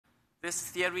these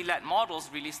theory-led models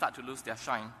really start to lose their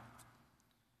shine.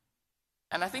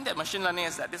 And I think that machine learning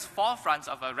is at this forefront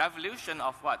of a revolution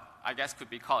of what I guess could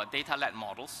be called data-led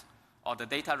models, or the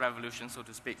data revolution, so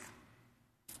to speak.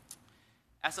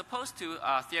 As opposed to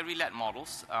theory-led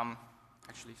models,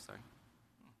 actually, sorry.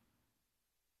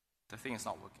 The thing is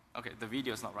not working. Okay, the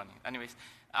video is not running. Anyways,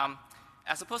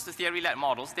 as opposed to theory-led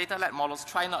models, data-led models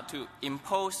try not to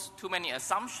impose too many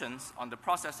assumptions on the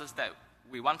processes that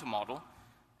we want to model,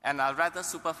 and are rather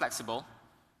super flexible,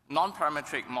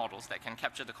 non-parametric models that can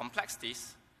capture the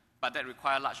complexities, but that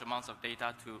require large amounts of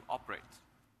data to operate.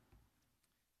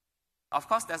 Of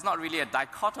course, there's not really a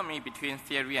dichotomy between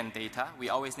theory and data. We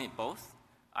always need both.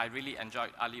 I really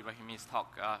enjoyed Ali Rahimi's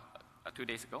talk 2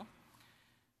 days ago.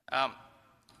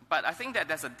 But I think that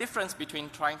there's a difference between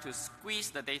trying to squeeze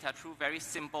the data through very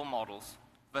simple models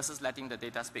versus letting the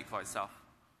data speak for itself.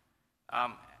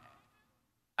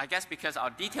 I guess because our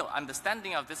detailed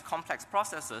understanding of these complex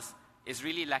processes is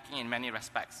really lacking in many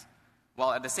respects,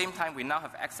 while at the same time we now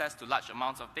have access to large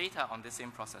amounts of data on the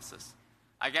same processes.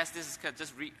 I guess this is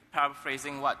just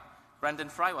paraphrasing what Brendan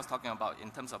Fry was talking about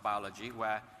in terms of biology,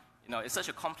 where it's such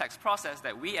a complex process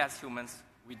that we as humans,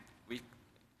 we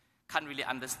can't really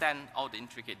understand all the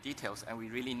intricate details, and we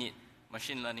really need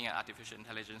machine learning and artificial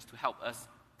intelligence to help us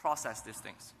process these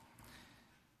things.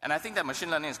 And I think that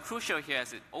machine learning is crucial here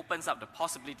as it opens up the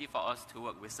possibility for us to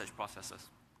work with such processes.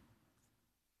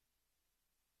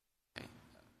 Okay.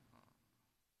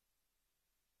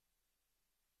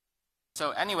 So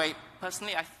anyway,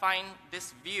 personally, I find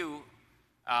this view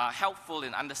helpful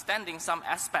in understanding some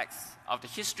aspects of the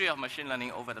history of machine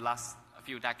learning over the last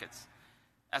few decades,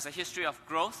 as a history of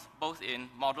growth, both in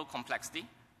model complexity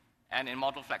and in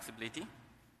model flexibility,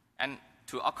 and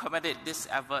to accommodate this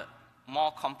ever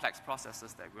more complex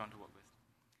processes that we want to work with.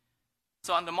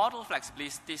 So on the model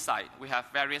flexibility side, we have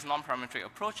various non-parametric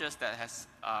approaches that has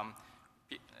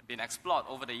been explored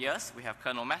over the years. We have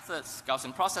kernel methods,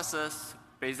 Gaussian processes,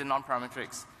 Bayesian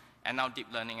non-parametrics, and now deep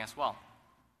learning as well.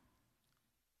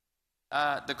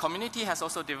 The community has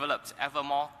also developed ever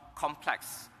more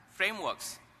complex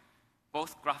frameworks,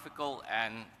 both graphical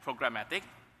and programmatic,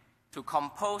 to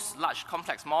compose large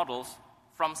complex models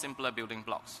from simpler building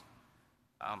blocks.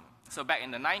 So back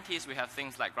in the 90s, we have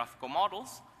things like graphical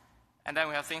models, and then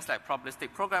we have things like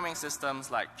probabilistic programming systems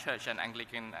like Church and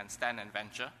Anglican and Stan and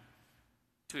Venture,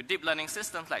 to deep learning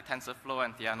systems like TensorFlow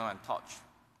and Theano and Torch.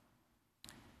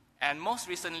 And most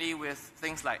recently with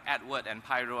things like Edward and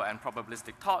Pyro and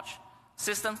probabilistic Torch,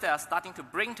 systems that are starting to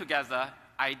bring together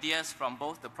ideas from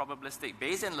both the probabilistic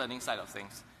Bayesian learning side of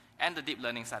things and the deep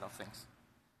learning side of things.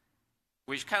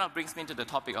 Which kind of brings me to the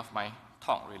topic of my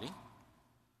talk, really,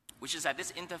 which is at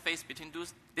this interface between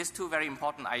these two very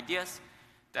important ideas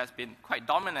that's been quite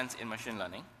dominant in machine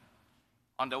learning.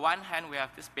 On the one hand, we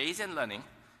have this Bayesian learning,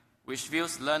 which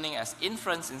views learning as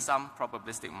inference in some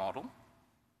probabilistic model.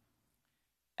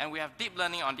 And we have deep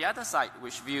learning on the other side,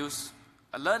 which views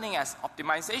learning as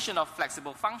optimization of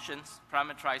flexible functions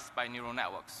parameterized by neural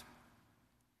networks.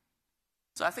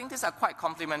 So I think these are quite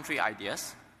complementary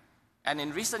ideas. And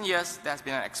in recent years, there has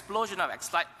been an explosion of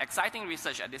exciting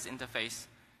research at this interface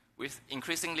with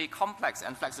increasingly complex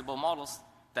and flexible models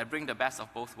that bring the best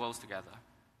of both worlds together.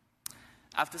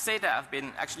 I have to say that I've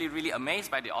been actually really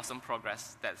amazed by the awesome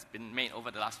progress that's been made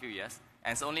over the last few years.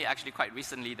 And it's only actually quite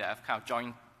recently that I've kind of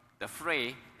joined the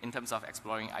fray in terms of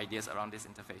exploring ideas around this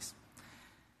interface.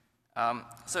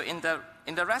 So in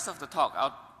the rest of the talk,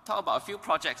 I'll talk about a few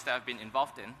projects that I've been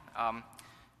involved in.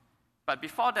 But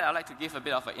before that, I'd like to give a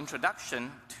bit of an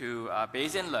introduction to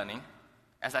Bayesian learning,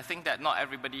 as I think that not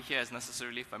everybody here is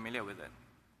necessarily familiar with it.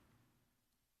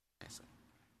 Okay, so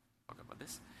talk about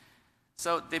this.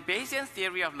 So the Bayesian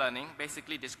theory of learning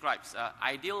basically describes an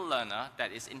ideal learner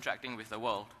that is interacting with the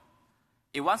world.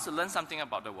 It wants to learn something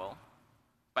about the world,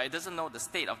 but it doesn't know the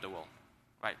state of the world.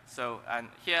 Right, so, and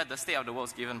here the state of the world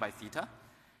is given by theta,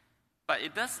 but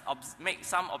it does make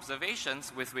some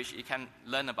observations with which it can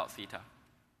learn about theta.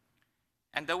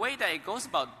 And the way that it goes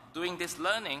about doing this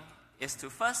learning is to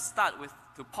first start with,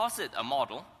 to posit a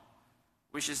model,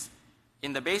 which is,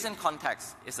 in the Bayesian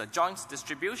context, is a joint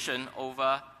distribution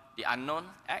over the unknown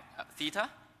theta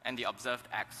and the observed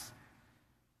x.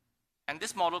 And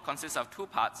this model consists of two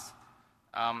parts.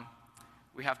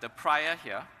 We have the prior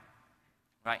here,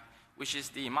 right, which is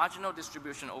the marginal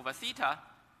distribution over theta,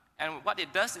 and what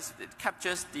it does is it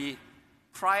captures the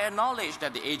prior knowledge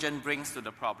that the agent brings to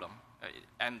the problem,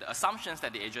 and the assumptions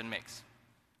that the agent makes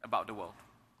about the world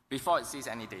before it sees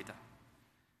any data.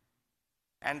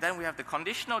 And then we have the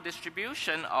conditional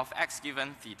distribution of x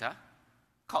given theta,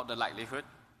 called the likelihood,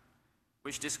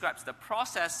 which describes the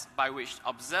process by which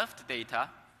observed data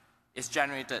is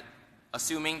generated,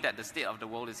 assuming that the state of the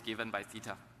world is given by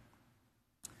theta.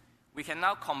 We can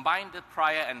now combine the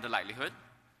prior and the likelihood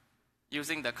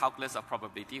using the calculus of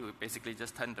probability. We basically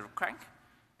just turn the crank.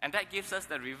 And that gives us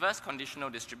the reverse conditional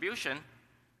distribution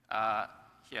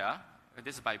here.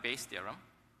 This is by Bayes' theorem.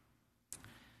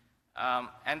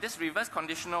 And this reverse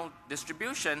conditional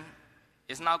distribution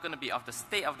is now going to be of the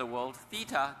state of the world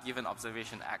theta given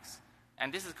observation x.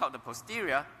 And this is called the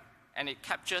posterior, and it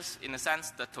captures, in a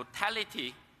sense, the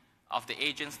totality of the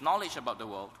agent's knowledge about the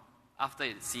world after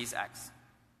it sees x.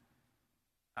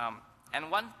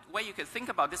 And one way you could think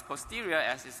about this posterior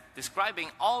as is describing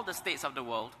all the states of the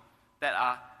world that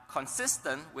are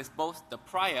consistent with both the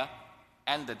prior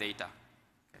and the data.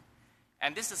 Okay.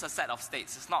 And this is a set of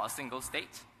states. It's not a single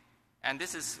state. And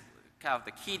this is kind of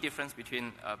the key difference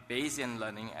between Bayesian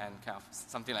learning and kind of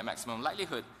something like maximum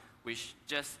likelihood, which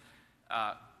just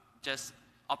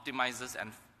optimizes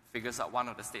and figures out one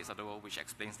of the states of the world which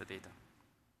explains the data.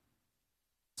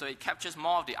 So it captures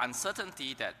more of the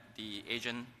uncertainty that the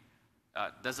agent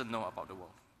doesn't know about the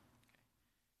world.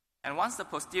 And once the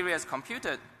posterior is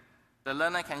computed, the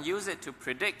learner can use it to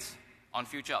predict on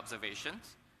future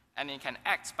observations, and it can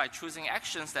act by choosing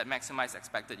actions that maximize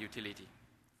expected utility,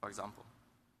 for example.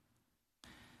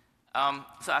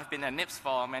 So I've been at NIPS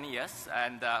for many years,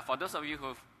 and for those of you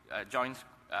who have joined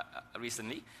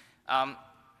recently,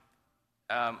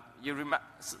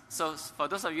 so for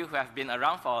those of you who have been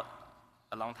around for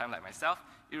a long time like myself,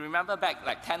 you remember back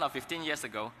like 10 or 15 years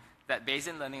ago that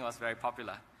Bayesian learning was very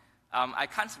popular. I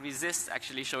can't resist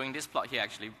actually showing this plot here,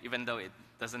 actually, even though it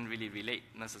doesn't really relate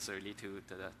necessarily to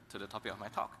the topic of my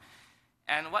talk.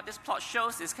 And what this plot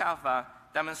shows is kind of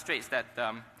demonstrates that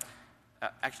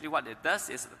actually what it does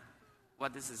is,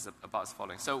 what this is about is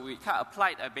following. So we kind of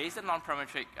applied a Bayesian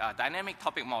non-parametric dynamic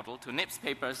topic model to NIPS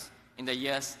papers in the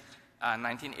years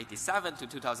 1987 to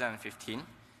 2015,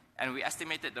 and we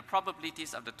estimated the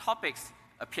probabilities of the topics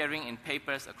appearing in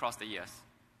papers across the years.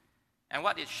 And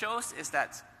what it shows is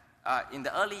that in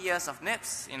the early years of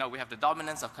NIPS, we have the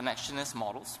dominance of connectionist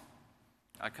models,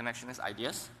 connectionist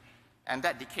ideas, and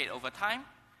that decayed over time.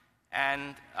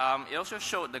 And it also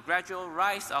showed the gradual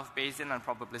rise of Bayesian and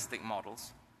probabilistic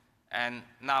models. And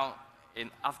now,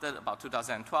 after about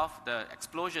 2012, the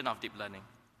explosion of deep learning.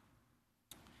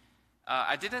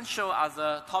 I didn't show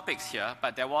other topics here,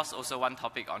 but there was also one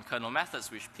topic on kernel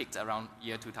methods which peaked around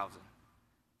year 2000.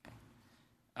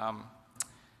 Okay.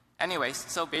 Anyways,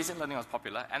 so Bayesian learning was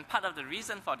popular, and part of the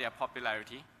reason for their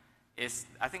popularity is,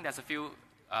 I think there's a few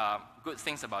good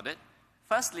things about it.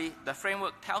 Firstly, the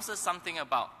framework tells us something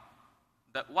about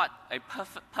what a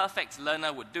perfect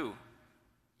learner would do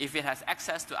if it has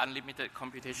access to unlimited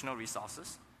computational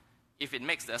resources, if it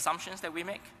makes the assumptions that we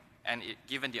make, and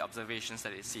given the observations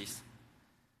that it sees.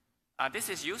 This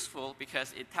is useful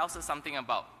because it tells us something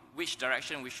about which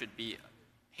direction we should be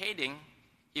heading,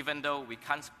 even though we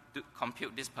can't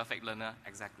compute this perfect learner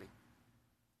exactly.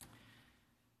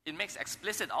 It makes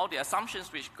explicit all the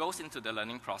assumptions which goes into the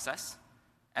learning process,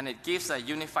 and it gives a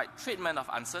unified treatment of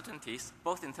uncertainties,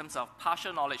 both in terms of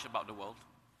partial knowledge about the world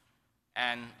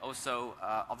and also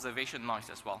observation noise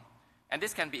as well. And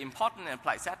this can be important in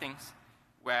applied settings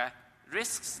where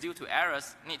risks due to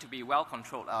errors need to be well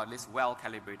controlled, or at least well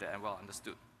calibrated and well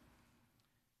understood.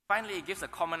 Finally, it gives a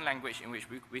common language in which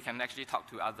we can actually talk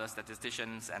to other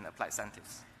statisticians and applied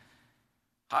scientists.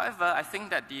 However, I think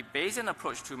that the Bayesian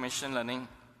approach to machine learning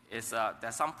is, there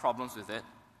are some problems with it.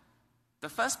 The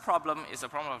first problem is a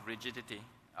problem of rigidity.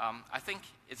 I think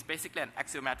it's basically an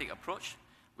axiomatic approach.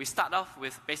 We start off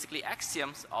with basically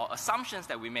axioms or assumptions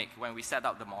that we make when we set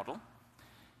up the model.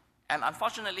 And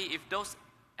unfortunately, if those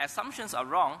assumptions are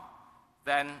wrong,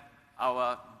 then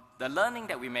the learning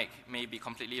that we make may be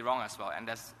completely wrong as well. And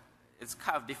it's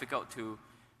kind of difficult to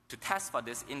test for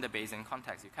this in the Bayesian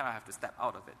context. You kind of have to step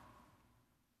out of it.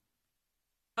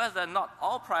 Further, not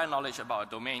all prior knowledge about a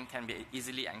domain can be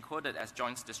easily encoded as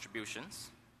joint distributions.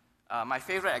 My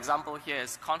favorite example here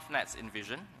is ConvNet's in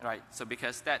vision, right? So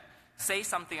because that says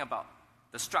something about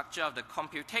the structure of the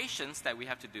computations that we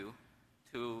have to do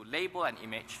to label an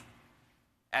image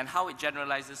and how it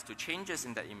generalizes to changes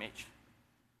in that image,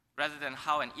 rather than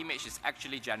how an image is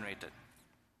actually generated.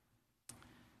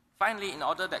 Finally, in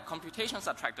order that computations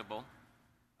are tractable,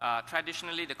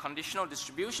 traditionally the conditional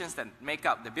distributions that make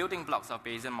up the building blocks of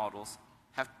Bayesian models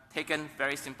have taken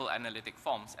very simple analytic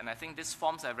forms, and I think these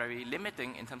forms are very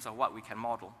limiting in terms of what we can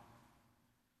model.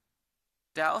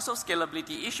 There are also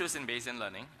scalability issues in Bayesian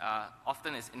learning.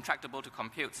 Often it's intractable to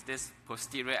compute this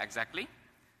posterior exactly,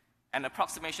 and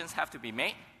approximations have to be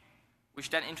made, which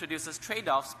then introduces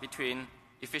trade-offs between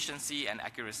efficiency and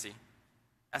accuracy.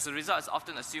 As a result, it's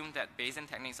often assumed that Bayesian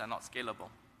techniques are not scalable.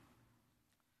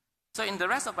 So in the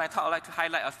rest of my talk, I'd like to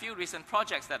highlight a few recent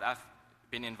projects that I've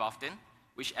been involved in,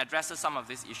 which addresses some of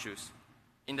these issues.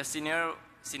 In the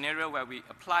scenario where we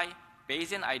apply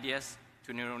Bayesian ideas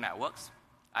to neural networks,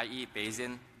 i.e.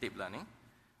 Bayesian deep learning,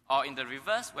 or in the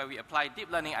reverse, where we apply deep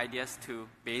learning ideas to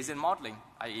Bayesian modeling,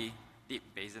 i.e. deep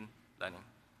Bayesian learning.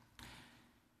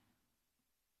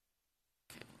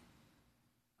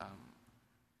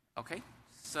 Okay.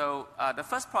 So the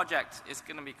first project is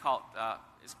going to be called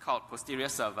Posterior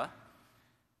Server,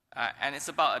 and it's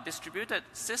about a distributed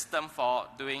system for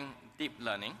doing deep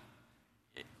learning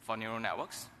for neural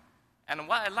networks. And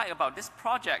what I like about this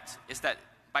project is that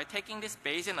by taking this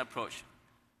Bayesian approach,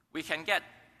 we can get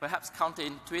perhaps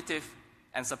counterintuitive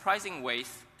and surprising ways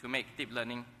to make deep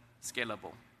learning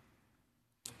scalable.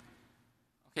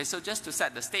 Okay, so just to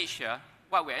set the stage here,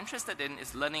 what we're interested in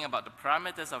is learning about the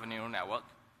parameters of a neural network,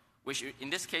 which in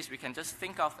this case we can just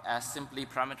think of as simply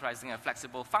parameterizing a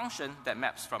flexible function that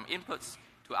maps from inputs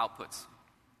to outputs.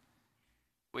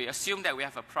 We assume that we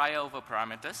have a prior over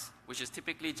parameters, which is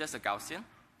typically just a Gaussian,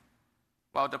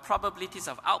 while the probabilities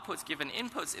of outputs given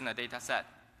inputs in a data set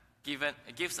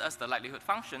gives us the likelihood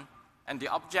function, and the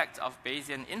object of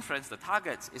Bayesian inference, the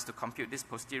target, is to compute this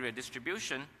posterior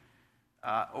distribution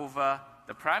over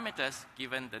the parameters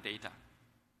given the data.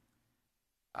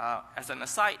 As an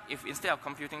aside, if instead of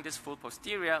computing this full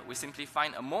posterior, we simply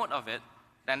find a mode of it,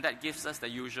 then that gives us the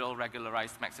usual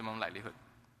regularized maximum likelihood.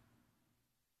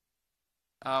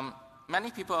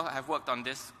 Many people have worked on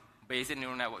this Bayesian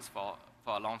neural networks for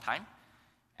a long time,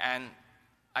 and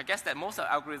I guess that most of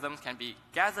the algorithms can be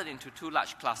gathered into two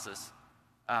large classes.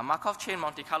 Markov chain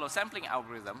Monte Carlo sampling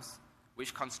algorithms,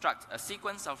 which construct a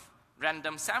sequence of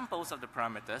random samples of the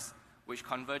parameters, which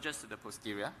converges to the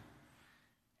posterior,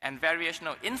 and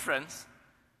variational inference,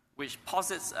 which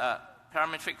posits a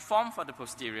parametric form for the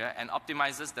posterior and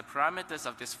optimizes the parameters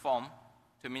of this form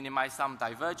to minimize some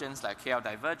divergence, like KL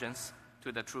divergence,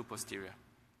 to the true posterior.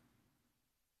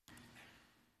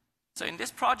 So in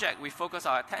this project, we focus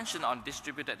our attention on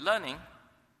distributed learning,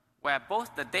 where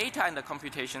both the data and the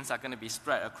computations are going to be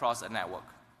spread across a network.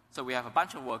 So we have a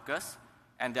bunch of workers,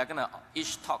 and they're going to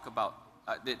each talk about,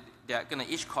 they're going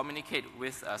to each communicate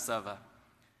with a server.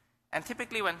 And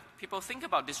typically when people think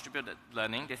about distributed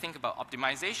learning, they think about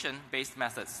optimization-based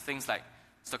methods, things like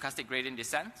stochastic gradient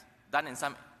descent, done in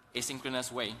some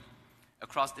asynchronous way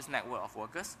across this network of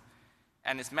workers.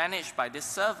 And it's managed by this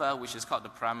server, which is called the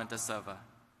parameter server.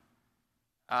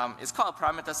 It's called a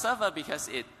parameter server because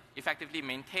it effectively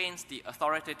maintains the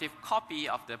authoritative copy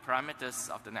of the parameters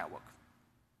of the network.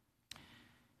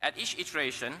 At each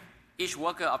iteration, each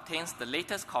worker obtains the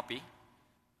latest copy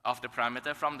of the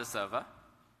parameter from the server,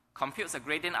 computes a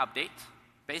gradient update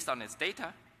based on its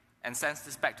data, and sends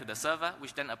this back to the server,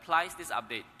 which then applies this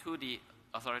update to the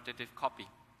authoritative copy.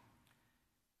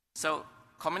 So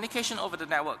communication over the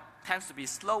network tends to be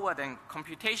slower than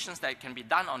computations that can be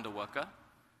done on the worker.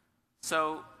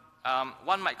 So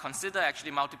one might consider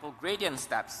actually multiple gradient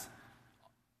steps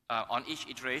on each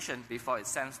iteration before it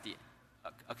sends the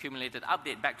accumulated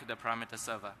update back to the parameter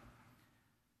server.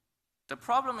 The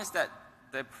problem is that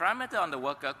the parameter on the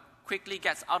worker quickly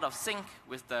gets out of sync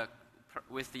with the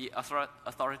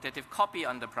authoritative copy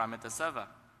on the parameter server.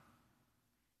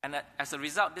 And as a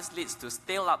result, this leads to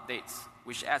stale updates,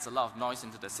 which adds a lot of noise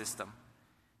into the system.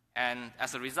 And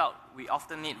as a result, we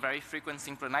often need very frequent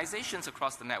synchronizations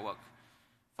across the network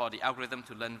for the algorithm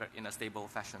to learn in a stable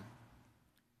fashion.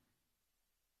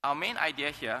 Our main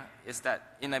idea here is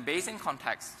that in a Bayesian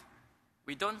context,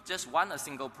 we don't just want a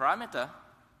single parameter,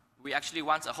 we actually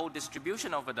want a whole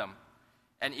distribution over them.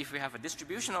 And if we have a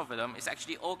distribution over them, it's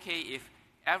actually okay if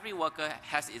every worker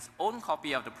has its own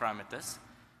copy of the parameters,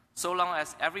 so long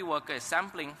as every worker is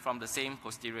sampling from the same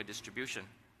posterior distribution.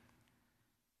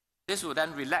 This will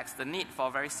then relax the need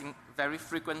for very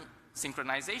frequent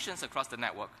synchronizations across the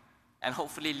network, and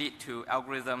hopefully lead to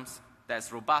algorithms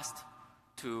that's robust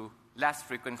to less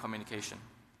frequent communication.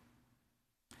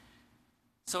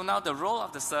 So now the role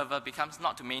of the server becomes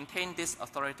not to maintain this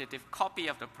authoritative copy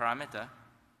of the parameter,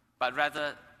 but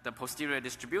rather the posterior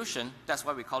distribution. That's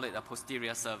why we call it a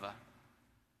posterior server.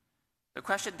 The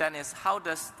question then is, how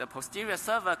does the posterior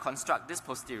server construct this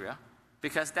posterior?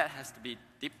 Because that has to be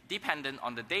dependent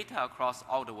on the data across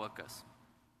all the workers.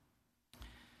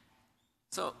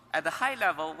 So at the high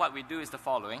level, what we do is the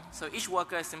following. So each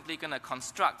worker is simply going to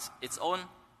construct its own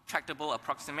tractable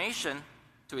approximation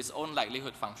to its own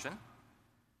likelihood function.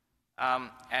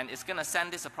 And it's going to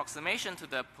send this approximation to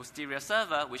the posterior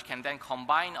server, which can then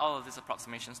combine all of these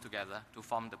approximations together to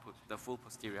form the full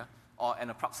posterior, or an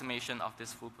approximation of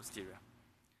this full posterior.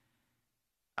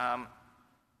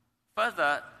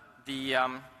 Further, the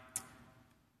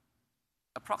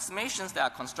approximations that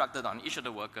are constructed on each of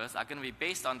the workers are going to be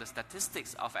based on the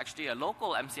statistics of actually a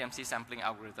local MCMC sampling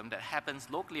algorithm that happens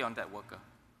locally on that worker.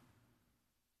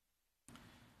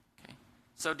 Okay.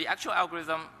 So the actual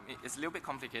algorithm is a little bit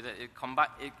complicated.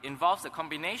 It involves a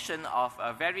combination of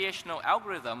a variational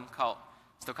algorithm called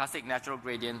stochastic natural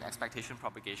gradient expectation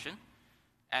propagation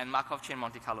and Markov chain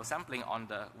Monte Carlo sampling on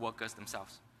the workers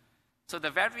themselves. So the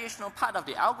variational part of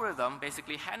the algorithm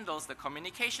basically handles the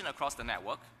communication across the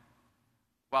network,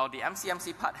 while the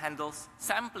MCMC part handles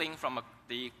sampling from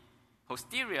the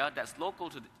posterior that's local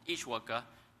to each worker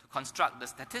to construct the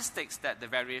statistics that the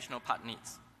variational part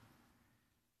needs.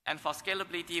 And for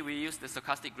scalability, we use the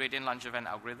stochastic gradient Langevin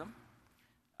algorithm,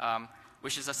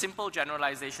 which is a simple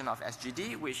generalization of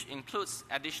SGD, which includes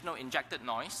additional injected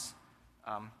noise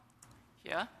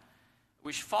here,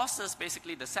 which forces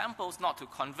basically the samples not to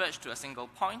converge to a single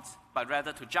point, but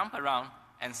rather to jump around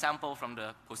and sample from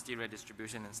the posterior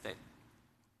distribution instead.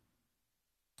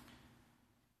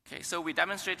 Okay, so we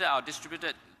demonstrated our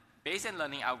distributed Bayesian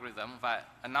learning algorithm via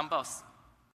a number of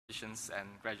students and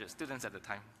graduate students at the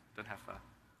time. Don't have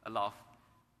a lot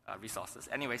of resources.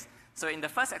 Anyways, so in the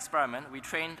first experiment, we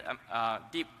trained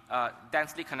deep,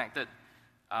 densely connected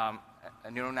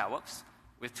neural networks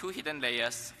with 2 hidden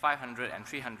layers, 500 and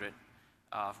 300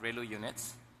 of ReLU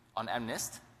units on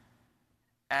MNIST.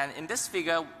 And in this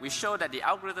figure, we show that the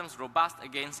algorithm is robust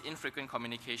against infrequent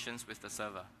communications with the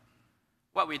server.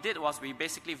 What we did was we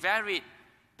basically varied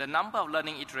the number of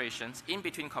learning iterations in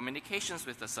between communications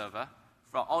with the server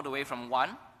all the way from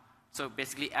 1. So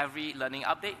basically every learning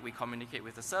update, we communicate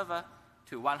with the server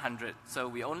to 100. So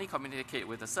we only communicate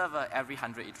with the server every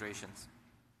 100 iterations.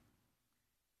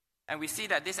 And we see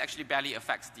that this actually barely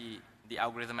affects the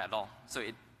algorithm at all. So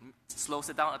it slows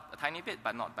it down a tiny bit,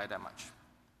 but not by that much.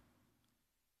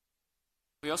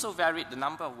 We also varied the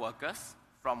number of workers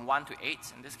from 1 to 8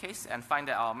 in this case, and find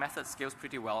that our method scales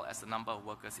pretty well as the number of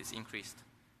workers is increased.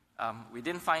 We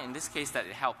didn't find in this case that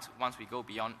it helped once we go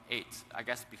beyond 8, I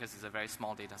guess because it's a very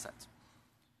small data set.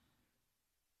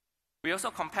 We also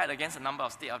compared against a number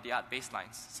of state-of-the-art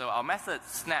baselines. So our method,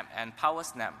 SNAP and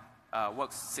PowerSnap,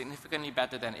 works significantly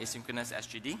better than asynchronous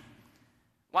SGD.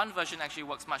 One version actually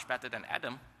works much better than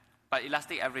Adam, but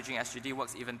elastic averaging SGD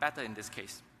works even better in this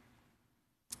case.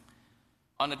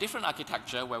 On a different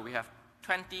architecture where we have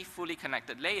 20 fully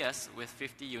connected layers with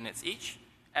 50 units each,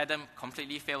 Adam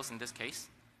completely fails in this case,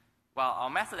 while our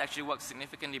method actually works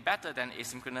significantly better than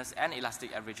asynchronous and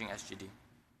elastic averaging SGD.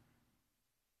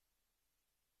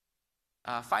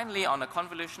 Finally, on a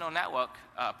convolutional network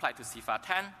applied to CIFAR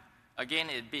 10, again,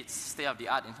 it beats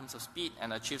state-of-the-art in terms of speed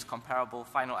and achieves comparable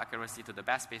final accuracy to the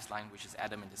best baseline, which is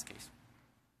Adam in this case.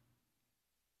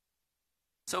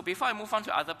 So before I move on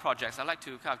to other projects, I'd like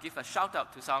to kind of give a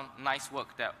shout-out to some nice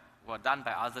work that were done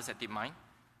by others at DeepMind,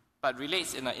 but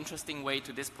relates in an interesting way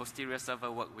to this posterior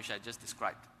server work which I just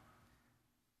described.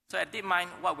 So at DeepMind,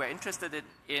 what we're interested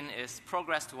in is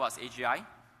progress towards AGI.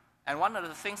 And one of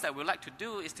the things that we'd like to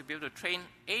do is to be able to train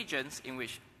agents in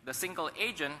which the single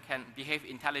agent can behave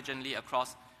intelligently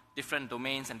across different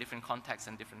domains and different contexts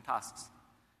and different tasks.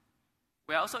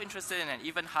 We're also interested in an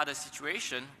even harder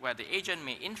situation where the agent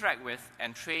may interact with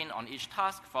and train on each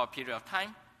task for a period of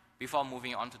time before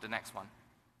moving on to the next one.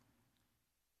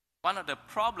 One of the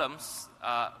problems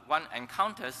one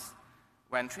encounters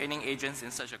when training agents in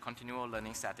such a continual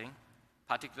learning setting,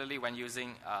 particularly when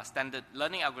using standard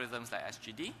learning algorithms like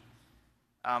SGD,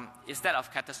 is that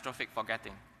of catastrophic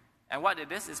forgetting. And what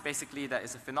it is basically that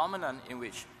it's a phenomenon in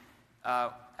which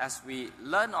as we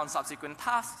learn on subsequent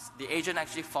tasks, the agent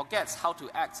actually forgets how to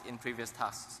act in previous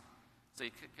tasks. So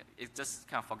it just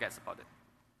kind of forgets about it.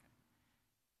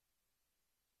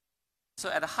 So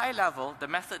at a high level, the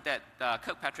method that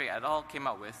Kirkpatrick et al. Came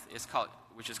up with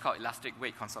which is called elastic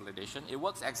weight consolidation. It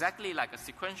works exactly like a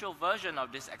sequential version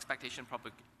of this expectation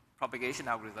propagation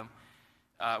algorithm,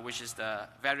 which is the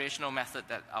variational method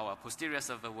that our posterior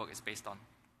server work is based on.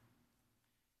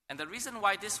 And the reason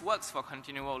why this works for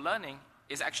continual learning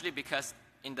is actually because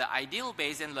in the ideal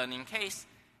Bayesian learning case,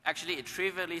 actually it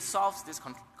trivially solves this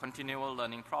continual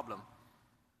learning problem.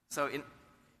 So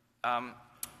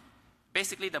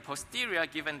basically, the posterior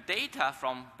given data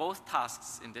from both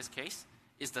tasks in this case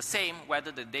is the same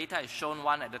whether the data is shown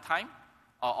one at a time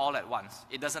or all at once.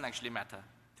 It doesn't actually matter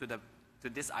to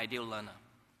this ideal learner.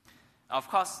 Of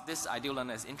course, this ideal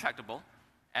learner is intractable,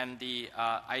 and the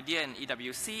idea in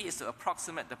EWC is to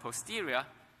approximate the posterior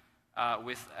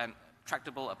with an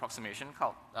tractable approximation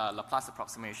called Laplace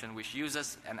approximation, which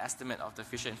uses an estimate of the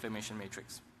Fisher information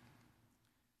matrix.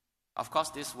 Of course,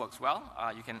 this works well.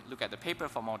 You can look at the paper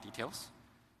for more details.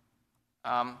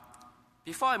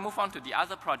 Before I move on to the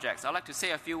other projects, I'd like to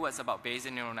say a few words about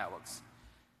Bayesian neural networks.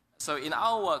 So in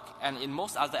our work and in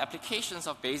most other applications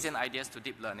of Bayesian ideas to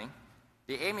deep learning,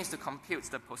 the aim is to compute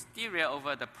the posterior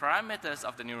over the parameters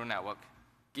of the neural network,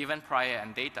 given prior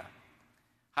and data.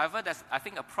 However, there's, I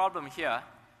think, a problem here,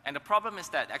 and the problem is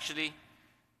that actually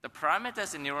the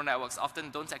parameters in neural networks often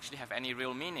don't actually have any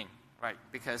real meaning, right?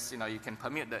 Because you can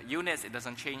permute the units, it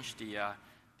doesn't change the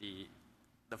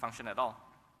function at all.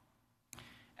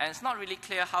 And it's not really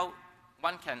clear how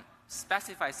one can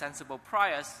specify sensible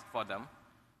priors for them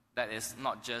that is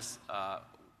not just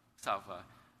sort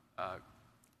of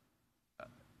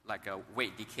like a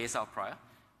weight decay sort of prior,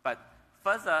 but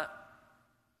further,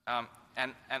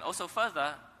 and also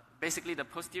further, basically the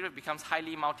posterior becomes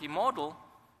highly multimodal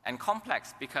and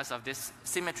complex because of these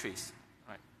symmetries.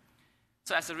 Right?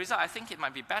 So as a result, I think it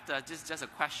might be better, this is just a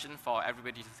question for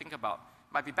everybody to think about,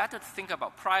 it might be better to think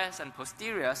about priors and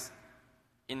posteriors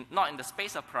not in the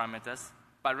space of parameters,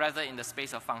 but rather in the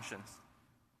space of functions,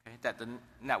 okay, that the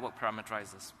network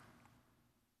parameterizes.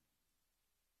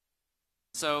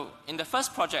 So in the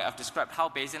first project, I've described how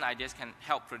Bayesian ideas can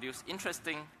help produce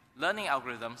interesting learning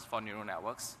algorithms for neural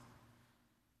networks.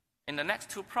 In the next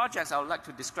two projects, I would like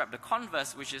to describe the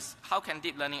converse, which is how can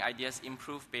deep learning ideas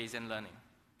improve Bayesian learning.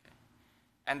 Okay.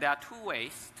 And there are two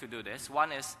ways to do this.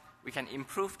 One is we can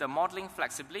improve the modeling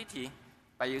flexibility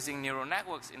by using neural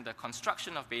networks in the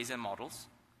construction of Bayesian models.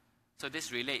 So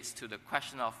this relates to the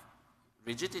question of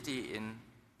rigidity in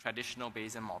traditional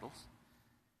Bayesian models.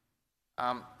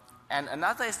 And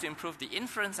another is to improve the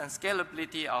inference and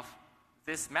scalability of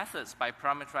these methods by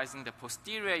parameterizing the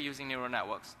posterior using neural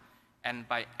networks and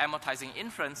by amortizing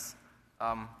inference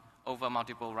over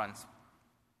multiple runs.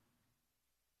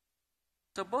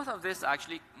 So both of these are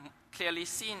actually clearly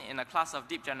seen in a class of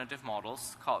deep generative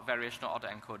models called variational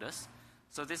autoencoders.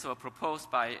 So these were proposed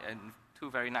by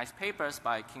two very nice papers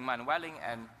by Kingma and Welling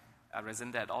and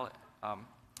Resende et al.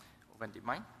 Over in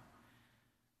DeepMind.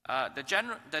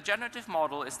 The generative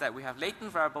model is that we have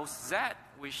latent variables Z,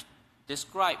 which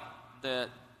describe the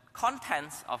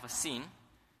contents of a scene,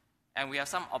 and we have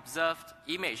some observed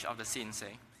image of the scene,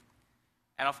 say.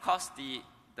 And of course, the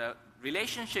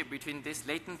relationship between these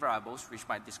latent variables, which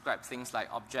might describe things like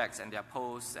objects and their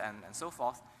pose and so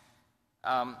forth,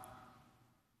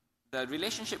 the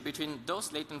relationship between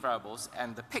those latent variables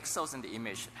and the pixels in the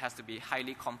image has to be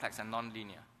highly complex and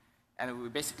nonlinear.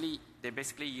 And they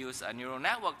basically use a neural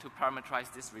network to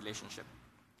parameterize this relationship.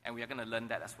 And we are going to learn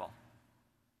that as well.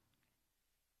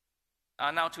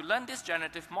 Now, to learn this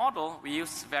generative model, we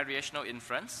use variational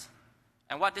inference.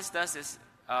 And what this does is,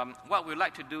 what we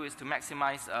like to do is to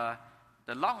maximize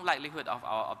the log likelihood of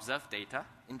our observed data,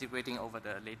 integrating over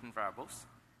the latent variables.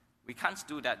 We can't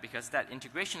do that because that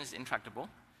integration is intractable.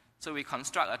 So we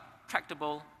construct a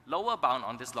tractable lower bound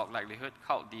on this log likelihood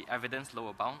called the evidence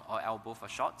lower bound, or ELBO for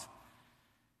short.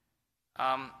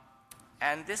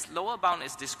 And this lower bound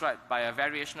is described by a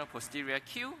variational posterior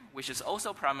Q, which is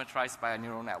also parameterized by a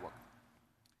neural network.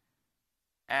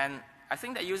 And I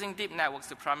think that using deep networks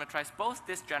to parameterize both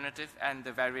this generative and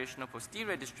the variational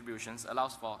posterior distributions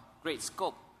allows for great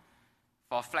scope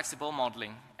for flexible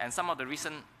modeling. And some of the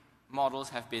recent models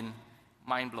have been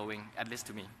mind-blowing, at least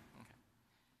to me.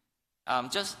 Okay.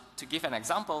 Just to give an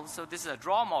example, so this is a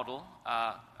draw model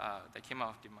that came out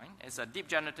of DeepMind. It's a deep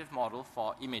generative model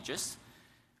for images,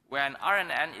 where an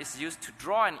RNN is used to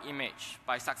draw an image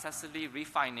by successively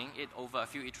refining it over a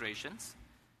few iterations,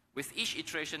 with each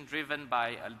iteration driven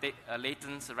by a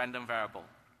latent random variable.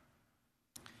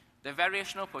 The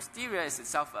variational posterior is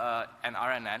itself an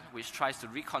RNN, which tries to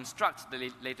reconstruct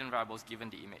the latent variables given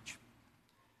the image.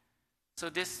 So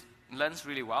this learns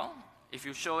really well. If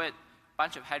you show it a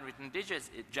bunch of handwritten digits,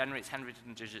 it generates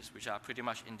handwritten digits which are pretty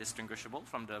much indistinguishable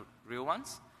from the real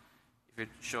ones. If you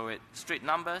show it straight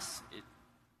numbers, it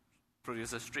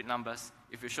produces straight numbers.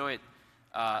 If you show it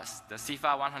the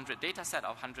CIFAR 100 data set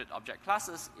of 100 object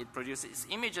classes, it produces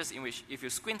images in which, if you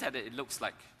squint at it, it looks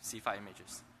like CIFAR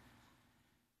images.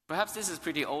 Perhaps this is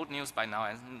pretty old news by now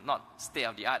and not state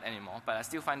of the art anymore, but I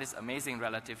still find this amazing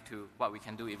relative to what we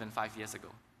can do even 5 years ago.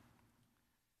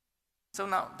 So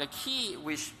now, the key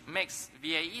which makes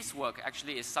VAE's work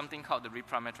actually is something called the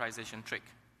reparameterization trick.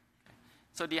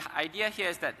 So the idea here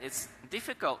is that it's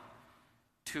difficult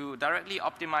to directly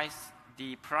optimize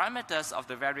the parameters of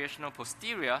the variational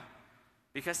posterior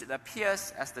because it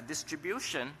appears as the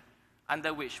distribution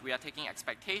under which we are taking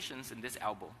expectations in this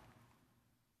ELBO.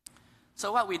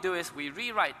 So what we do is we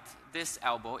rewrite this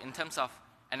ELBO in terms of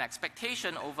an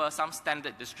expectation over some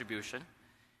standard distribution,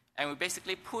 and we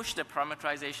basically push the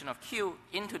parameterization of Q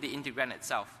into the integrand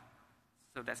itself.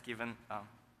 So that's given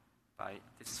by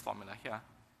this formula here.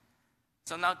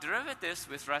 So now derivatives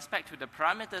with respect to the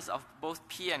parameters of both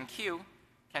P and Q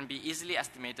can be easily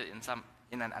estimated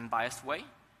in an unbiased way.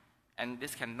 And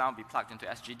this can now be plugged into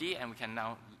SGD, and we can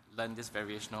now learn these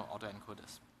variational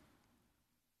autoencoders.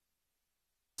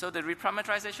 So the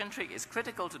reparameterization trick is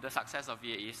critical to the success of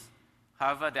VAEs.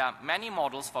 However, there are many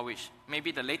models for which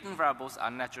maybe the latent variables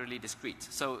are naturally discrete.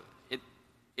 So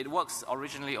it works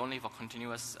originally only for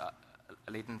continuous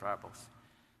latent variables.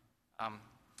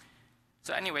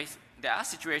 So anyways, there are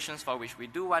situations for which we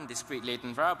do want discrete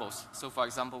latent variables. So for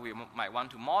example, we might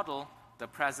want to model the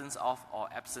presence of or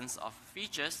absence of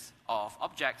features or of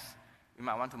objects. We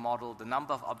might want to model the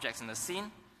number of objects in the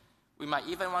scene. We might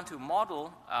even want to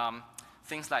model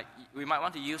things like, we might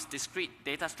want to use discrete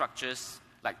data structures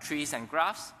like trees and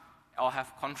graphs, or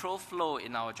have control flow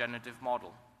in our generative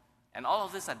model. And all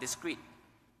of these are discrete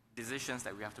decisions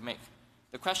that we have to make.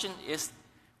 The question is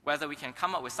whether we can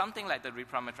come up with something like the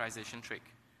reparameterization trick,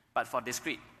 but for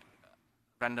discrete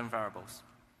random variables.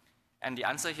 And the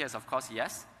answer here is, of course,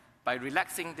 yes, by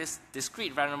relaxing these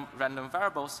discrete random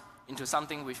variables into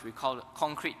something which we call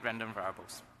concrete random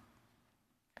variables.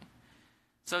 Okay.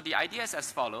 So the idea is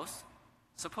as follows.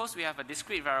 Suppose we have a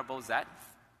discrete variable z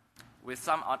with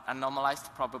some anomalized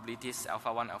probabilities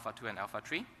alpha 1, alpha 2, and alpha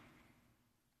 3.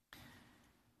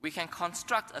 We can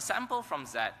construct a sample from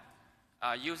z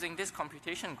using this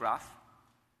computation graph.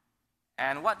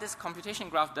 And what this computation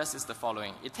graph does is the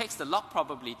following. It takes the log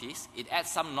probabilities, it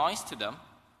adds some noise to them,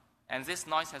 and this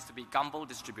noise has to be Gumbel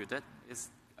distributed. It's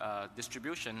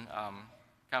distribution, kind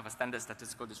of a standard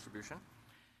statistical distribution.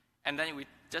 And then we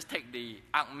just take the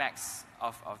argmax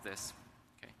of this.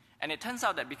 Okay. And it turns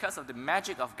out that because of the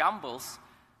magic of Gumbels,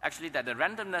 actually that the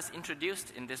randomness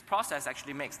introduced in this process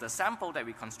actually makes the sample that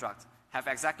we construct have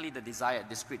exactly the desired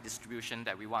discrete distribution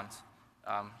that we want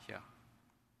here.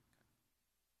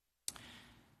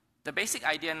 The basic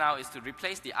idea now is to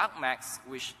replace the argmax,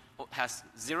 which has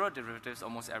zero derivatives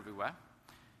almost everywhere,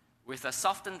 with a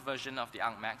softened version of the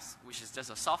argmax, which is just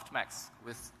a softmax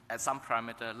at some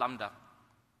parameter lambda.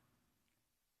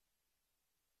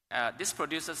 This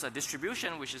produces a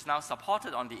distribution which is now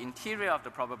supported on the interior of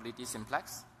the probability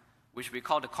simplex, which we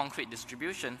call the concrete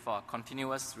distribution for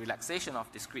continuous relaxation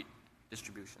of discrete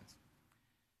distributions.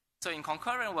 So in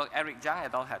concurrent work, Eric Zhang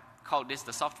et al. Had called this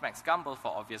the softmax Gumbel for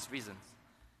obvious reasons.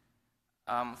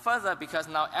 Further, because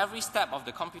now every step of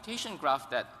the computation graph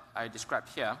that I described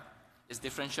here is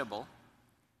differentiable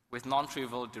with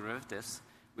non-trivial derivatives,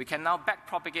 we can now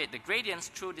backpropagate the gradients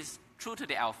through to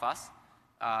the alphas,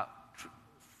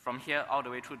 from here all the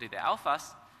way through to the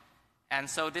alphas, and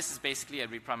so this is basically a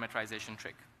reparameterization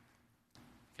trick.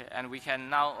 Okay, and we can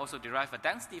now also derive a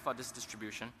density for this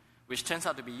distribution, which turns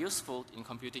out to be useful in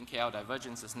computing KL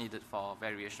divergences needed for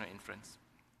variational inference.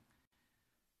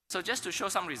 So just to show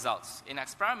some results, in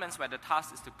experiments where the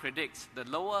task is to predict the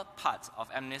lower part of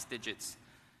MNIST digits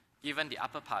given the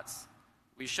upper parts,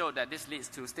 we showed that this leads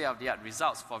to state-of-the-art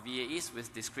results for VAEs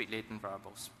with discrete latent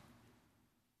variables.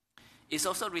 It's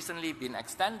also recently been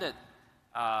extended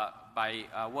by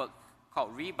work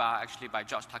called REBAR, actually by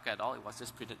George Tucker et al. It was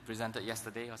just presented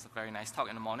yesterday. It was a very nice talk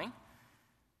in the morning.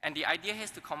 And the idea here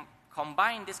is to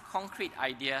combine this concrete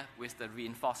idea with the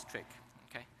reinforced trick.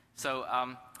 Okay? So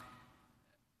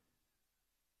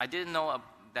I didn't know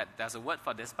that there's a word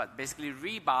for this, but basically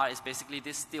rebar is basically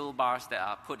these steel bars that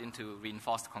are put into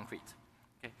reinforced concrete.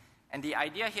 Okay? And the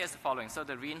idea here is the following. So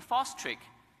the reinforced trick,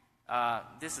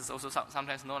 this is also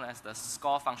sometimes known as the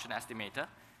score function estimator.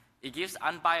 It gives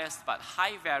unbiased but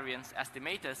high variance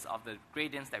estimators of the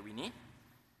gradients that we need.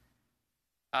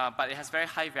 But it has very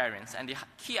high variance. And the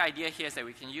key idea here is that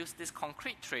we can use this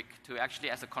concrete trick to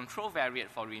actually as a control variate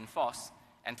for reinforce,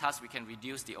 and thus we can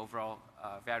reduce the overall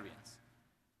variance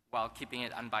while keeping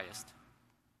it unbiased.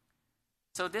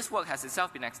 So this work has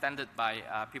itself been extended by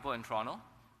people in Toronto,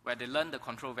 where they learned the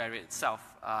control variate itself.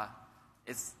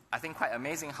 It's, I think, quite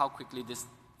amazing how quickly these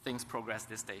things progress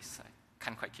these days. I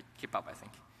can't quite keep up, I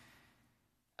think.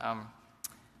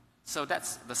 So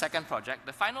that's the second project.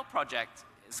 The final project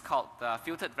is called the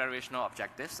Filtered Variational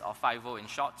Objectives, or FIVO in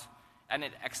short, and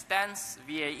it extends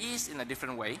VAEs in a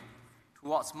different way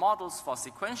towards models for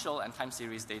sequential and time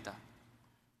series data.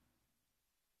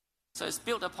 So it's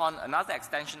built upon another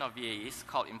extension of VAEs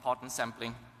called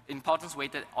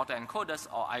importance-weighted autoencoders,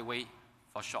 or Yee Whye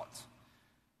for short.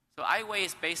 So Yee Whye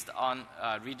is based on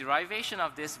rederivation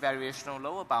of this variational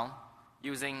lower bound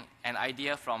using an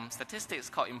idea from statistics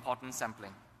called importance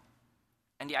sampling.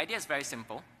 And the idea is very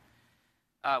simple.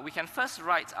 We can first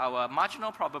write our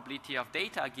marginal probability of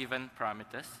data given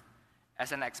parameters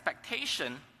as an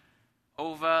expectation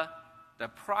over the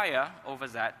prior, over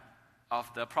Z,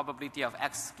 of the probability of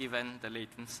x given the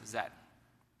latence z.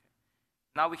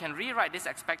 Now we can rewrite this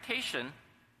expectation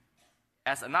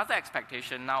as another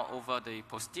expectation now over the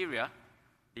posterior,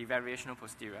 the variational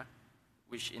posterior,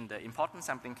 which in the important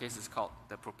sampling case is called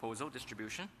the proposal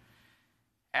distribution.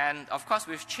 And of course,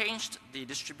 we've changed the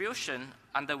distribution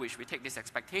under which we take this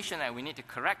expectation, and we need to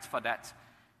correct for that.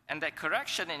 And that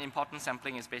correction in important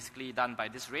sampling is basically done by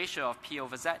this ratio of P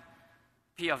over Z,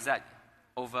 P of Z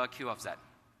over Q of Z.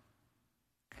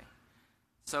 Okay.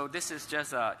 So this is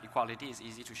just equality, it's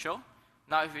easy to show.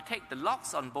 Now if you take the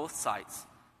logs on both sides,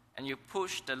 and you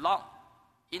push the log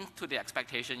into the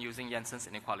expectation using Jensen's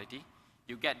inequality,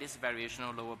 you get this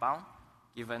variational lower bound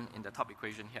given in the top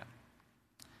equation here.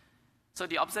 So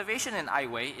the observation in Yee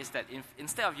Whye is that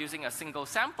instead of using a single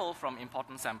sample from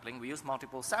important sampling, we use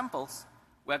multiple samples.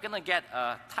 We're going to get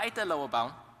a tighter lower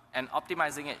bound, and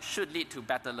optimizing it should lead to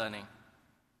better learning.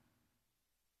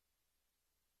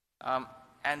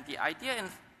 And the idea in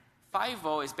Yee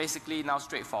Whye is basically now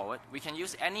straightforward. We can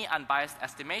use any unbiased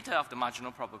estimator of the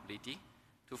marginal probability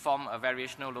to form a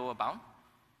variational lower bound.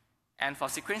 And for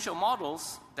sequential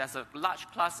models, there's a large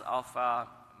class of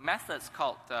methods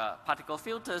called particle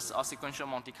filters or sequential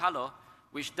Monte Carlo,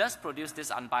 which does produce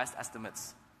these unbiased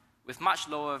estimates with much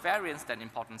lower variance than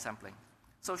important sampling.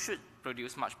 So should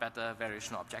produce much better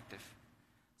variational objective.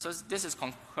 So this is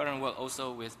concurrent work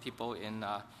also with people in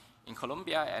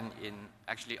Columbia and in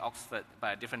actually Oxford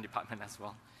by a different department as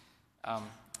well.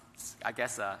 I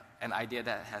guess an idea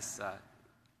that has,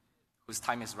 whose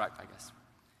time is ripe, I guess.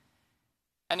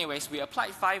 Anyways, we applied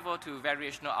Yee Whye to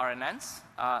variational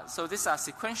RNNs. So these are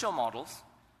sequential models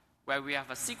where we have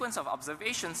a sequence of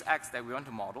observations X that we want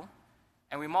to model,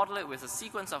 and we model it with a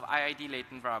sequence of IID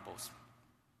latent variables.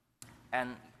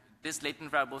 And these latent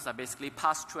variables are basically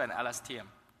passed through an LSTM.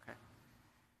 Okay?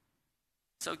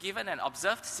 So given an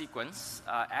observed sequence,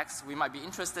 X, we might be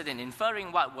interested in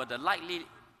inferring what were the likely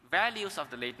values of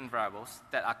the latent variables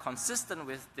that are consistent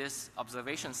with this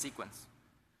observation sequence.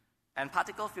 And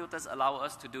particle filters allow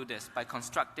us to do this by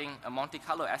constructing a Monte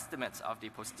Carlo estimate of the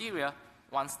posterior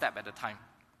one step at a time.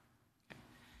 Okay.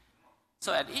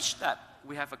 So at each step,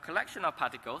 we have a collection of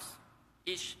particles.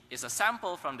 Each is a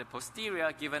sample from the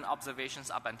posterior given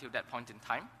observations up until that point in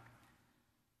time.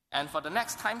 And for the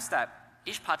next time step,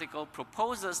 each particle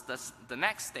proposes the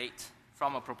next state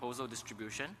from a proposal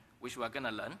distribution, which we're going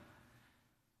to learn.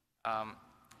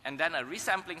 And then a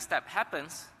resampling step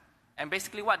happens. And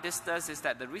basically what this does is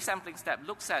that the resampling step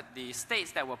looks at the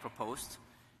states that were proposed,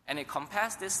 and it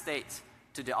compares this state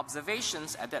to the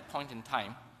observations at that point in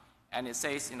time. And it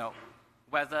says,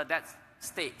 whether that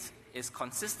state is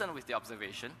consistent with the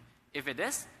observation. If it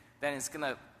is, then it's going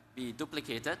to be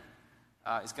duplicated.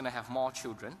 It's going to have more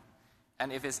children.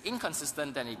 And if it's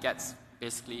inconsistent, then it gets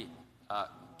basically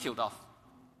killed off.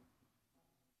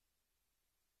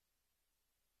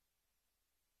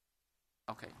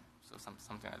 Okay. So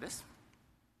something like this.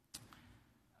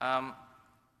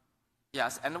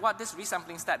 Yes, and what this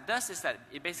resampling step does is that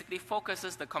it basically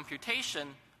focuses the computation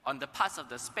on the parts of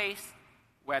the space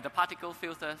where the particle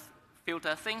filter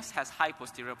things has high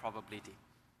posterior probability.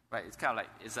 Right? It's kind of like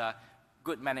it's a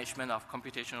good management of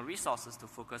computational resources to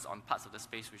focus on parts of the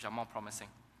space which are more promising.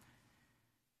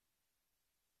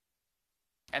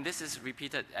 And this is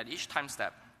repeated at each time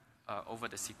step over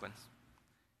the sequence.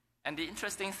 And the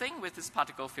interesting thing with this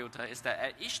particle filter is that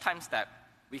at each time step,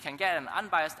 we can get an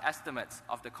unbiased estimate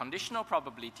of the conditional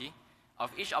probability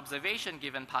of each observation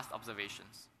given past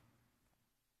observations.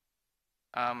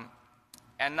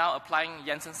 And now applying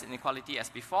Jensen's inequality as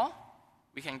before,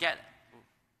 we can get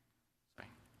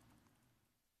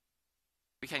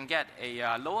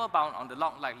a lower bound on the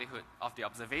log likelihood of the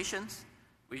observations,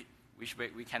 which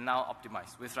we can now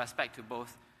optimize with respect to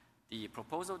both the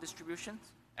proposal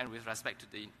distributions and with respect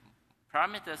to the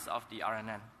parameters of the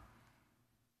RNN.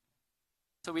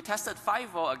 So we tested Yee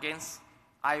Whye against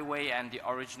Yee Whye and the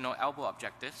original elbow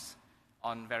objectives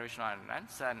on variational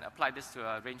RNNs and applied this to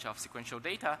a range of sequential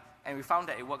data, and we found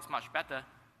that it works much better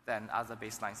than other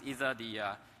baselines, either the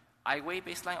Yee Whye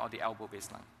baseline or the elbow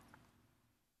baseline.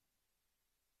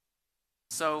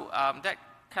 So that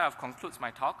kind of concludes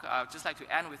my talk. I'd just like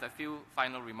to end with a few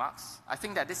final remarks. I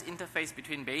think that this interface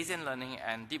between Bayesian learning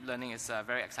and deep learning is a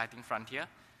very exciting frontier.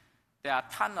 There are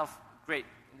a ton of great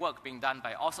work being done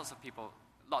by all sorts of people,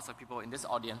 lots of people in this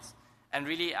audience. And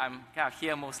really, I'm kind of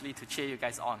here mostly to cheer you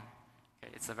guys on.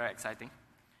 Okay, it's very exciting.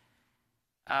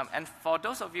 And for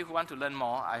those of you who want to learn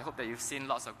more, I hope that you've seen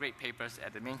lots of great papers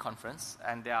at the main conference.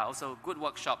 And there are also good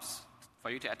workshops for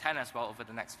you to attend as well over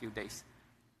the next few days.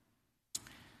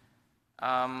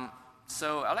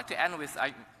 So I'd like to end with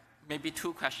maybe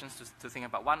two questions to think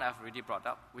about. One I've already brought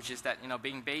up, which is that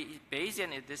being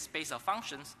Bayesian in this space of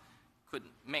functions could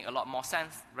make a lot more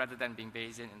sense rather than being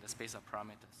Bayesian in the space of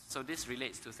parameters. So this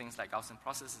relates to things like Gaussian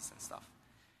processes and stuff.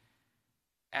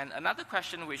 And another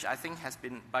question which I think has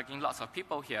been bugging lots of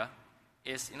people here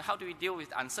is how do we deal with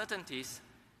uncertainties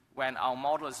when our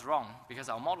model is wrong? Because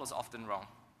our model is often wrong,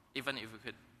 even if we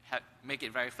could make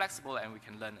it very flexible and we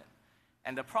can learn it.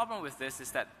 And the problem with this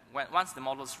is that once the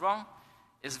model is wrong,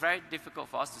 it's very difficult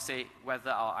for us to say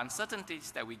whether our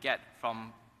uncertainties that we get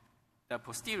from the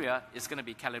posterior is going to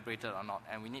be calibrated or not,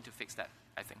 and we need to fix that,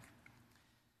 I think.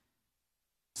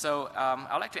 So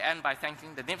I'd like to end by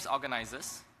thanking the NIPS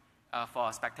organizers for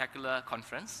a spectacular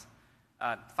conference,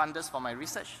 funders for my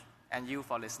research, and you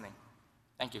for listening.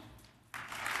 Thank you.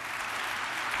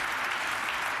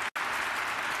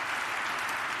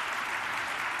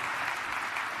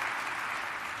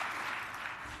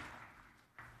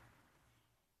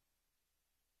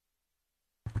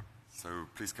 So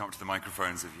please come up to the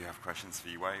microphones if you have questions for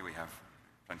Yee Whye. We have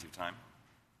plenty of time.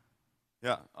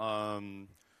 Yeah. So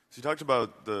you talked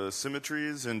about the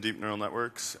symmetries in deep neural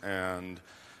networks and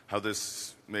how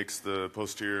this makes the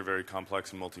posterior very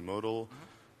complex and multimodal.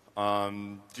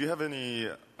 Mm-hmm. Do you have any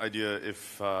idea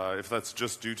if that's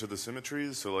just due to the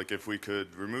symmetries? So like if we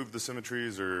could remove the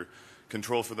symmetries or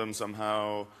control for them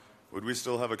somehow, would we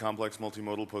still have a complex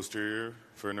multimodal posterior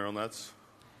for neural nets?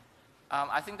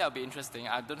 I think that would be interesting.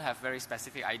 I don't have very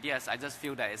specific ideas. I just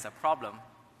feel that it's a problem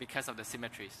because of the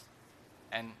symmetries.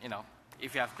 And,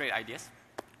 if you have great ideas,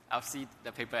 I'll see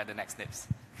the paper at the next NIPS.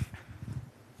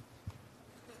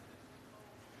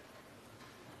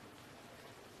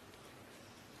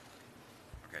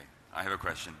 Okay, I have a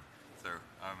question.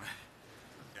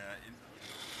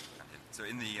 So,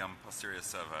 in the posterior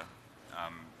server,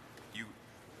 you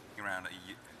around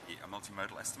a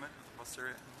multimodal estimate of the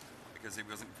posterior? Because it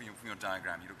wasn't from your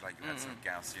diagram, you looked like you had some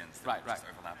Gaussians that were just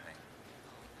overlapping.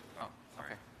 Oh, sorry.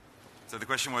 Okay. So the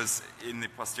question was, in the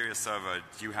posterior server,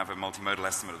 do you have a multimodal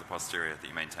estimate of the posterior that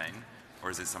you maintain? Or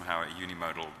is it somehow a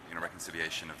unimodal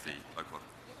reconciliation of the local?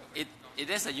 It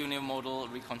is a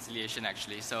unimodal reconciliation,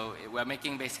 actually. So we're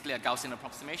making basically a Gaussian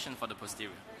approximation for the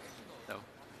posterior. So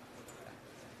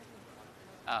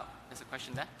there's a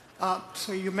question there?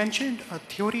 So you mentioned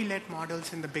theory-led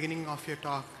models in the beginning of your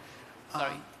talk.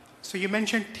 Sorry? So you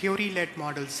mentioned theory-led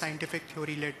models, scientific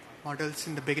theory-led models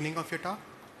in the beginning of your talk?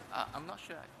 I'm not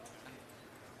sure.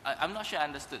 I'm not sure I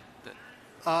understood that.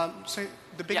 So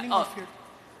the beginning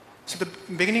the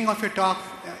beginning of your talk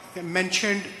you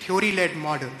mentioned theory-led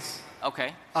models.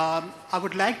 Okay. I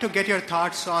would like to get your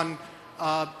thoughts on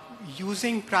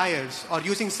using priors or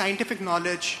using scientific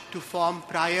knowledge to form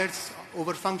priors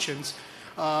over functions.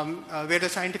 Where the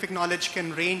scientific knowledge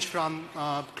can range from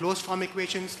closed form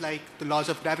equations like the laws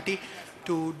of gravity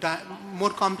to more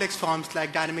complex forms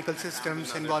like dynamical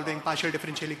systems involving partial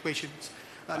differential equations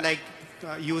like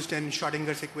used in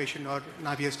Schrödinger's equation or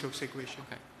Navier-Stokes equation.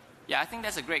 Okay. Yeah, I think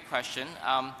that's a great question.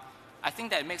 I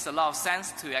think that it makes a lot of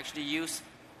sense to actually use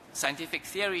scientific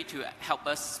theory to help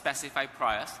us specify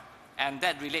priors, and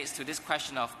that relates to this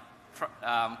question of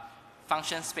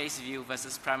function space view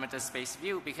versus parameter space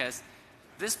view, because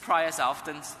these priors are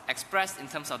often expressed in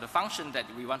terms of the function that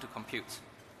we want to compute.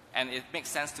 And it makes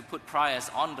sense to put priors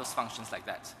on those functions like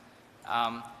that.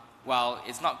 While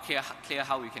it's not clear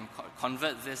how we can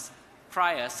convert these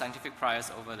priors, scientific priors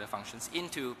over the functions,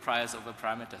 into priors over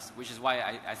parameters, which is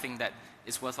why I think that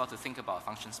it's worthwhile to think about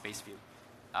function space view.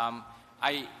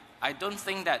 I don't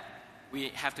think that we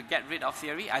have to get rid of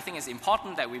theory. I think it's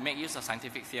important that we make use of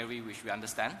scientific theory which we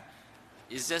understand.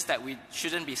 It's just that we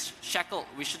shouldn't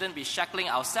be shackling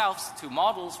ourselves to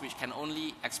models which can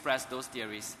only express those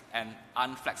theories and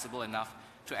aren't flexible enough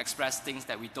to express things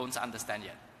that we don't understand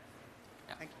yet.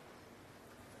 Yeah. Thank you.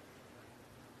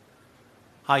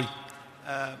 Hi.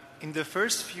 In the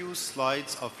first few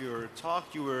slides of your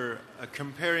talk, you were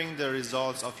comparing the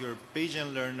results of your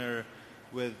Bayesian learner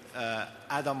with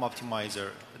Adam optimizer.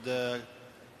 The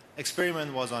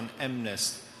experiment was on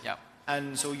MNIST. Yeah.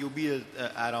 And so you beat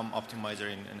an Adam optimizer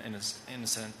in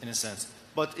a sense.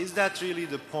 But is that really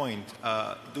the point?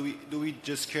 Do we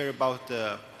just care about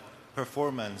the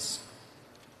performance?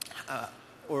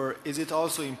 Or is it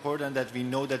also important that we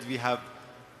know that we have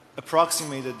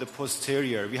approximated the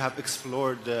posterior, we have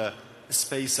explored the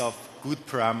space of good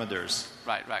parameters?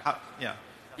 Right. Yeah.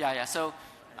 Yeah. So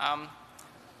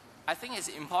I think it's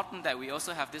important that we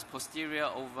also have this posterior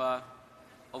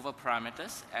over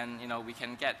parameters, and we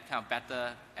can get kind of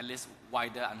better, at least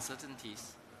wider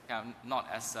uncertainties, kind of not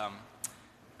as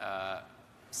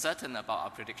certain about our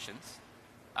predictions.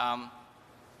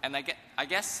 And I I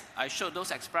guess I showed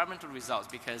those experimental results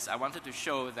because I wanted to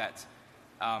show that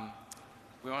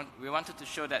we wanted to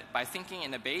show that by thinking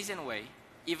in a Bayesian way,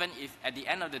 even if at the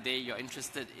end of the day you're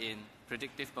interested in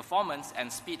predictive performance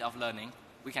and speed of learning,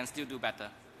 we can still do better.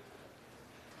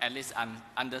 At least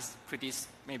under pretty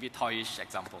maybe toyish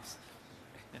examples.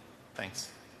 Yeah, thanks.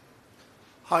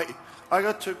 Hi, I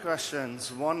got two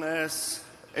questions. One is,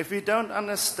 if you don't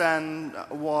understand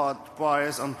what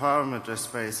priors on parameter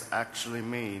space actually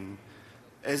mean,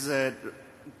 is it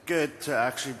good to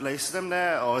actually place them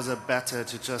there, or is it better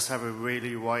to just have a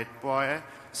really wide prior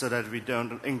so that we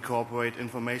don't incorporate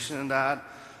information in that?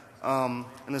 And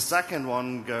the second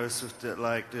one goes with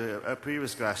the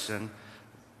previous question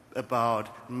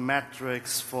about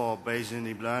metrics for Bayesian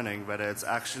deep learning, whether it's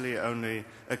actually only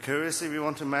accuracy we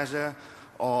want to measure,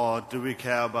 or do we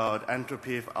care about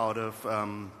entropy out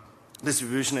of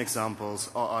distribution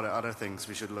examples, or are there other things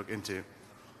we should look into?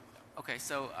 Okay,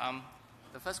 so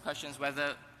the first question is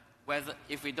whether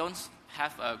if we don't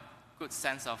have a good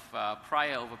sense of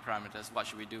prior over parameters, what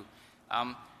should we do?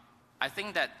 I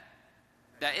think that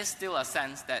there is still a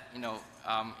sense that,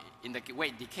 in the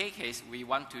weight decay case, we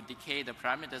want to decay the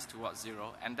parameters towards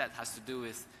zero, and that has to do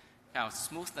with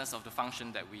smoothness of the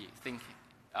function that we think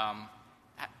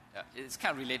it's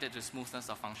kind of related to smoothness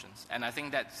of functions. And I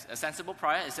think that a sensible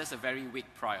prior is just a very weak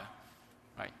prior,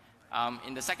 right?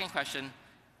 In the second question,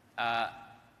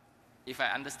 if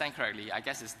I understand correctly, I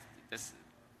guess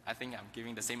I think I'm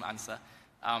giving the same answer.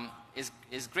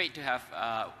 It's great to have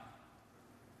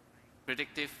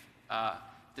predictive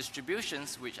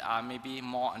distributions which are maybe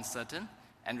more uncertain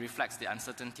and reflects the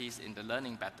uncertainties in the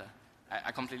learning better.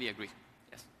 I completely agree.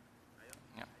 Yes.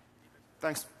 Yeah.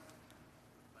 Thanks.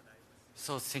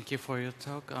 So thank you for your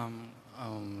talk.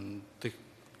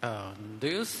 Do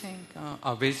you think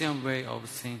a Bayesian way of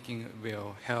thinking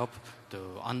will help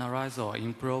to analyze or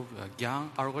improve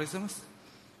GAN algorithms?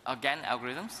 GAN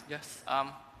algorithms? Yes.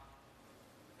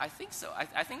 I think so.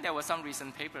 I think there were some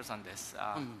recent papers on this,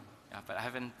 yeah, but I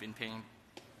haven't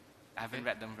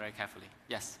read them very carefully.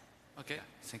 Yes. Okay.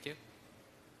 Thank you.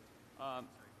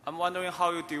 I'm wondering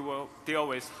how you deal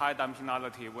with high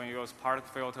dimensionality when you use particle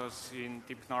filters in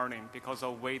deep learning because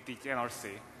of weight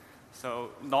degeneracy.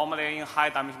 So normally in high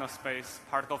dimensional space,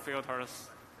 particle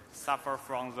filters suffer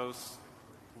from those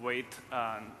weight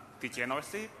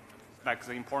degeneracy, like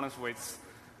the importance weights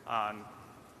are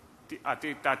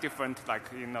different,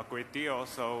 like in a great deal.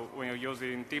 So when you're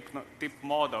using deep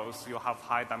models, you have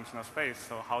high dimensional space.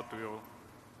 So how do you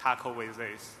tackle with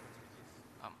this?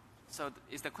 So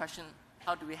is the question,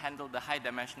 how do we handle the high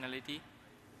dimensionality?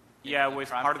 Yeah,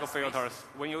 with particle filters.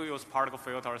 When you use particle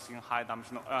filters in high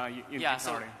dimensional, in deep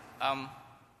learning.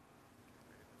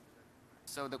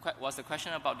 So was the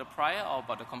question about the prior or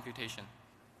about the computation?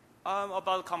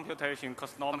 About computation,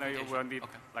 because normally you will need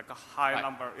like a high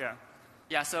number. Yeah.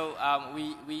 Yeah. So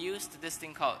we used this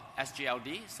thing called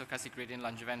SGLD, stochastic gradient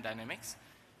Langevin dynamics.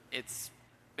 It's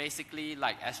basically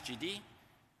like SGD,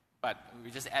 but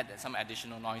we just add some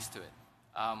additional noise to it.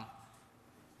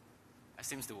 It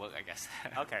seems to work, I guess.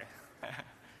 Okay.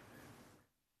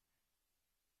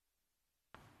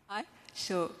 Hi.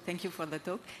 So thank you for the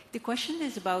talk. The question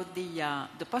is about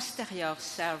the posterior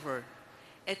server.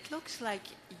 It looks like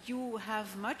you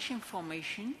have much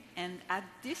information, and at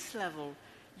this level,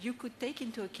 you could take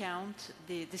into account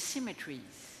the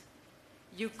symmetries.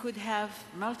 You could have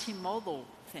multimodal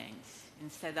things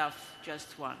instead of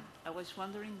just one. I was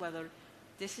wondering whether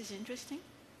this is interesting?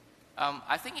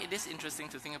 I think it is interesting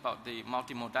to think about the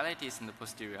multimodalities in the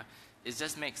posterior. It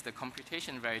just makes the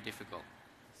computation very difficult.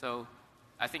 So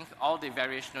I think all the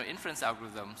variational inference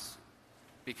algorithms,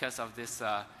 because of this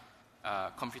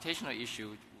computational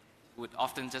issue, would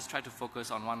often just try to focus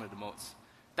on one of the modes.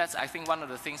 That's, I think, one of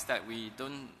the things that we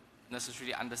don't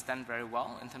necessarily understand very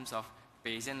well in terms of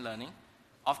Bayesian learning.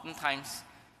 Oftentimes,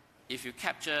 if you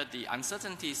capture the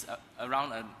uncertainties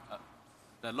around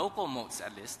the local modes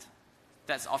at least,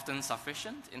 that's often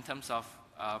sufficient in terms of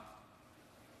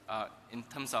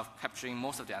capturing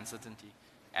most of the uncertainty.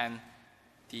 And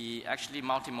the actually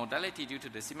multimodality due to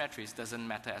the symmetries doesn't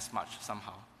matter as much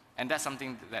somehow. And that's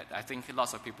something that I think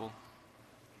lots of people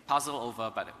puzzle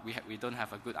over, but we don't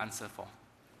have a good answer for.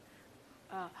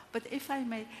 But if I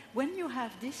may, when you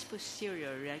have this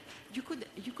posterior, right, you could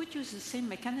use the same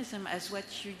mechanism as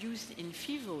what you used in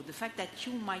FIVO, the fact that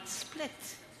you might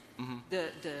split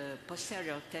the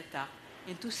posterior theta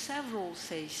into several,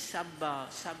 say,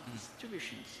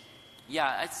 sub-distributions.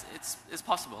 Yeah, it's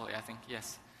possible, I think,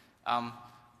 yes. I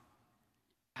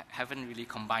haven't really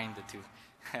combined the two.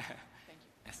 Thank you.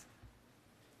 Yes.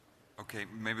 Okay,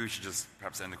 maybe we should just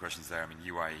perhaps end the questions there. I mean,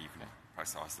 Yee Whye, you can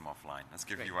process them offline. Let's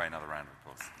give Great. Yee Whye another round of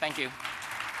applause. Thank you.